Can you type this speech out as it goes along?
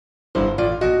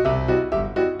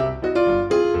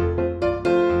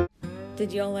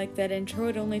Did y'all like that intro?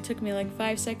 It only took me like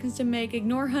 5 seconds to make.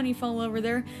 Ignore Honeyfall over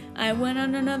there. I went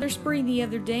on another spree the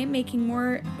other day making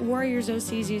more Warriors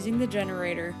OCs using the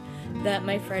generator that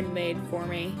my friend made for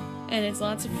me. And it's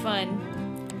lots of fun.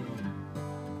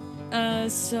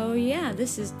 So yeah,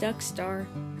 this is Duckstar.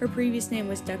 Her previous name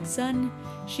was Duck Sun.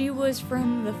 She was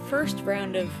from the first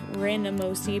round of random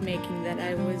OC making that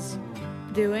I was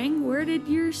doing. Where did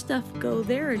your stuff go?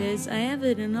 There it is. I have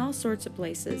it in all sorts of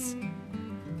places.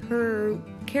 Her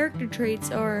character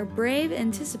traits are brave,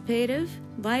 anticipative,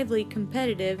 lively,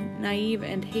 competitive, naive,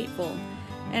 and hateful.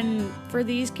 And for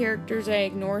these characters, I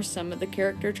ignore some of the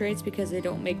character traits because they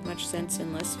don't make much sense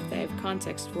unless I have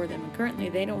context for them. And currently,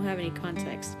 they don't have any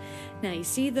context. Now, you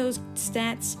see those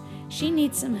stats? She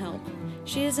needs some help.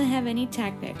 She doesn't have any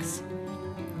tactics.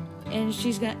 And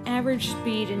she's got average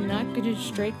speed and not good at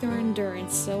strength or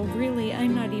endurance, so really,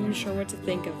 I'm not even sure what to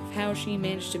think of how she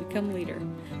managed to become leader.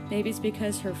 Maybe it's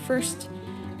because her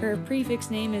prefix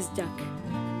name is Duck.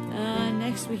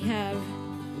 Next we have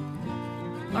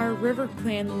our River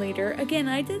Clan leader. Again,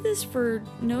 I did this for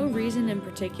no reason in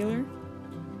particular.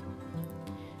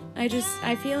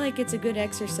 I feel like it's a good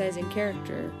exercise in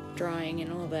character drawing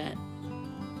and all that.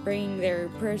 Bringing their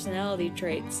personality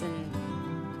traits and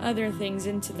other things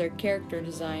into their character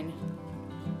design.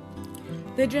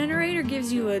 The generator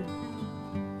gives you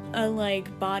a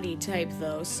like body type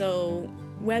though, so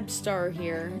Webstar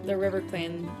here, the River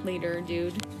Clan leader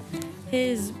dude,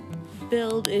 his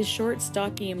build is short,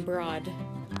 stocky, and broad.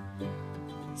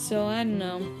 So I don't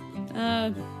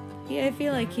know. Yeah, I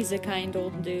feel like he's a kind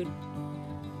old dude.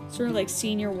 Sort of like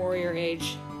senior warrior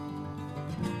age.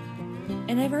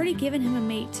 And I've already given him a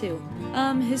mate too.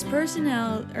 His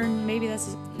personality, or maybe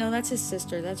that's his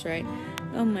sister, that's right.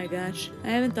 Oh my gosh, I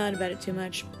haven't thought about it too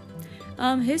much.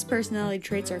 His personality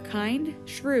traits are kind,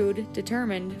 shrewd,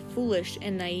 determined, foolish,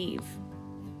 and naive.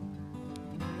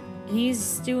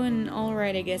 He's doing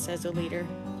alright, I guess, as a leader.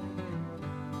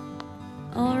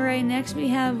 Alright, next we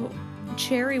have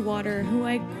Cherry Water, who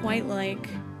I quite like.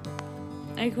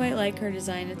 I quite like her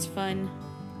design, it's fun.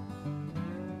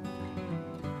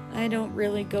 I don't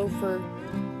really go for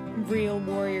real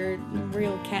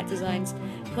cat designs.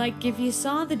 Like, if you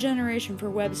saw the generation for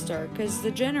Webstar, because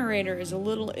the generator is a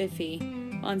little iffy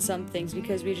on some things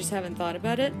because we just haven't thought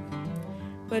about it.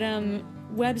 But,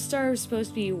 Webstar was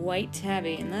supposed to be white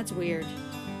tabby, and that's weird.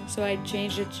 So I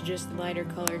changed it to just lighter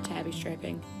colored tabby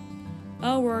striping.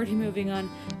 Oh, we're already moving on.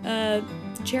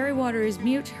 Cherry Water is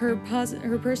mute. Her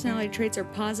personality traits are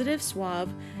positive,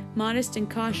 suave, modest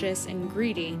and cautious, and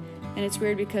greedy. And it's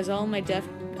weird because all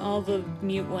the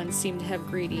mute ones seem to have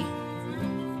greedy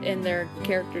in their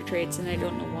character traits, and I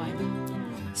don't know why.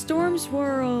 Storm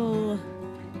Swirl!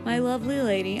 My lovely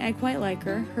lady, I quite like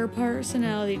her. Her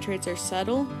personality traits are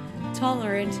subtle,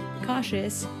 tolerant,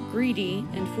 cautious, greedy,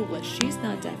 and foolish. She's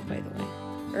not deaf, by the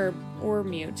way. Or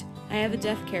mute. I have a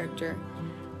deaf character.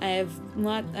 I have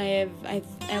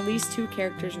at least 2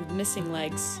 characters with missing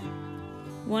legs.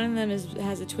 One of them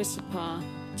has a twisted paw.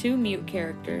 2 mute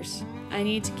characters. I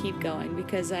need to keep going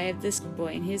because I have this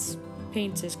boy and his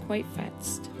paint is quite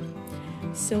fast.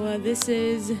 So this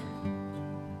is...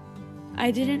 I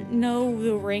didn't know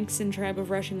the ranks in Tribe of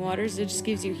Rushing Waters. It just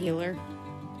gives you healer.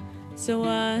 So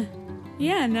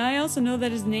yeah, now I also know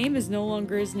that his name is no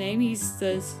longer his name. He's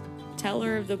the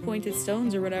teller of the pointed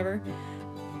stones or whatever.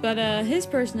 But his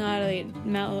personality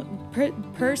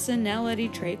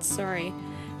traits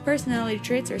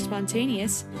are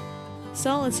spontaneous,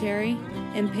 solitary,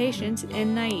 impatient,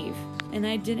 and naive. And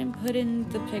I didn't put in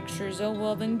the pictures. Oh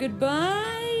well, then goodbye!